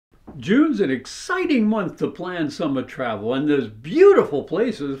June's an exciting month to plan summer travel, and there's beautiful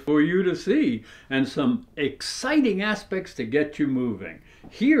places for you to see and some exciting aspects to get you moving.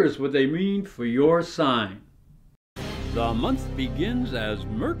 Here's what they mean for your sign. The month begins as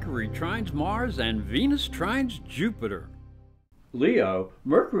Mercury trines Mars and Venus trines Jupiter. Leo,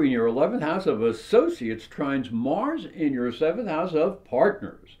 Mercury in your 11th house of associates trines Mars in your 7th house of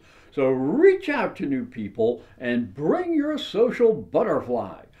partners. So reach out to new people and bring your social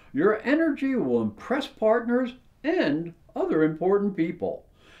butterfly. Your energy will impress partners and other important people.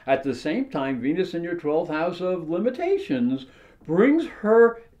 At the same time, Venus in your 12th house of limitations brings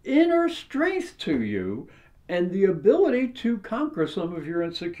her inner strength to you and the ability to conquer some of your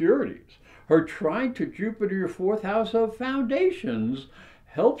insecurities. Her trine to Jupiter, your 4th house of foundations,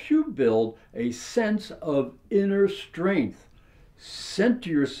 helps you build a sense of inner strength, center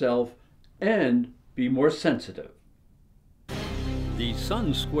yourself, and be more sensitive. The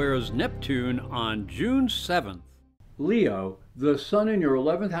Sun squares Neptune on June 7th. Leo, the Sun in your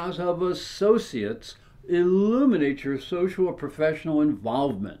 11th house of associates illuminates your social or professional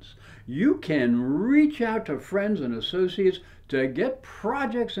involvements. You can reach out to friends and associates to get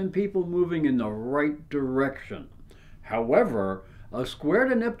projects and people moving in the right direction. However, a square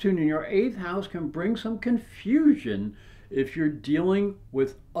to Neptune in your 8th house can bring some confusion if you're dealing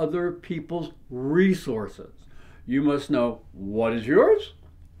with other people's resources. You must know what is yours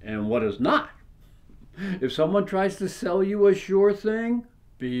and what is not. If someone tries to sell you a sure thing,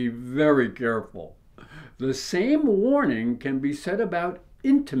 be very careful. The same warning can be said about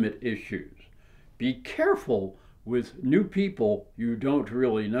intimate issues. Be careful with new people you don't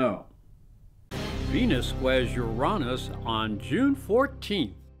really know. Venus squares Uranus on June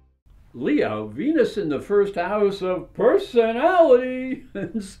 14th. Leo, Venus in the 1st house of personality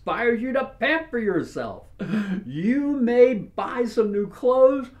inspires you to pamper yourself. You may buy some new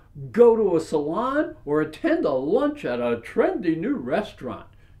clothes, go to a salon, or attend a lunch at a trendy new restaurant.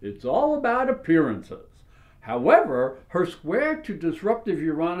 It's all about appearances. However, her square to disruptive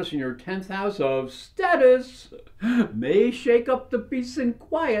Uranus in your 10th house of status may shake up the peace and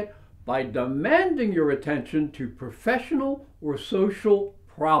quiet by demanding your attention to professional or social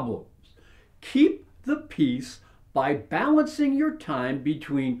problems. Keep the peace by balancing your time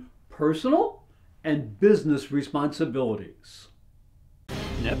between personal and business responsibilities.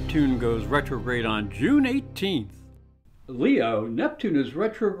 Neptune goes retrograde on June 18th. Leo, Neptune is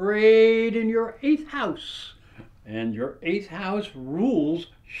retrograde in your 8th house, and your 8th house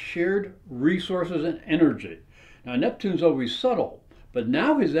rules shared resources and energy. Now, Neptune's always subtle, but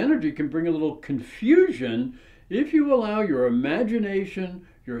now his energy can bring a little confusion if you allow your imagination,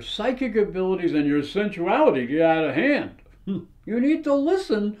 your psychic abilities, and your sensuality to get out of hand. You need to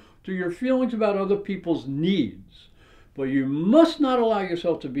listen to your feelings about other people's needs, but you must not allow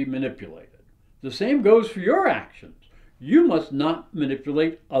yourself to be manipulated. The same goes for your actions. You must not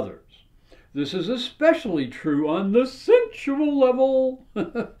manipulate others. This is especially true on the sensual level.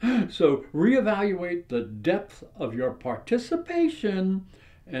 So reevaluate the depth of your participation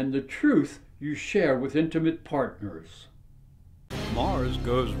and the truth you share with intimate partners. Mars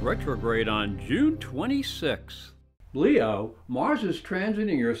goes retrograde on June 26th. Leo, Mars is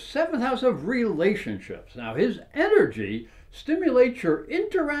transiting your 7th house of relationships. Now, his energy stimulates your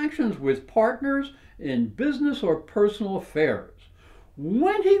interactions with partners in business or personal affairs.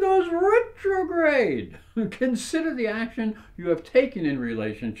 When he goes retrograde, consider the action you have taken in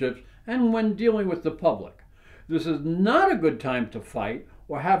relationships and when dealing with the public. This is not a good time to fight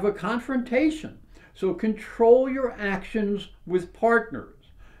or have a confrontation, so control your actions with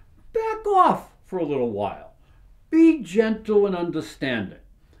partners. Back off for a little while. Be gentle and understanding.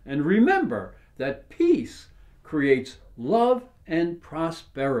 And remember that peace creates love and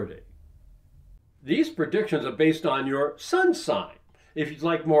prosperity. These predictions are based on your sun sign. If you'd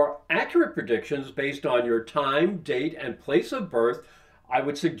like more accurate predictions based on your time, date, and place of birth, I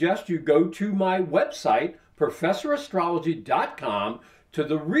would suggest you go to my website, ProfessorAstrology.com, to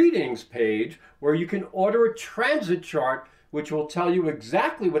the readings page where you can order a transit chart which will tell you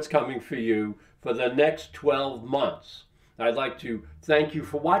exactly what's coming for you for the next 12 months. I'd like to thank you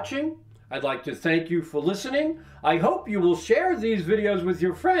for watching. I'd like to thank you for listening. I hope you will share these videos with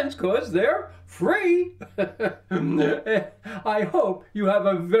your friends because they're free. I hope you have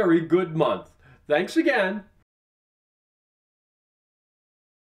a very good month. Thanks again.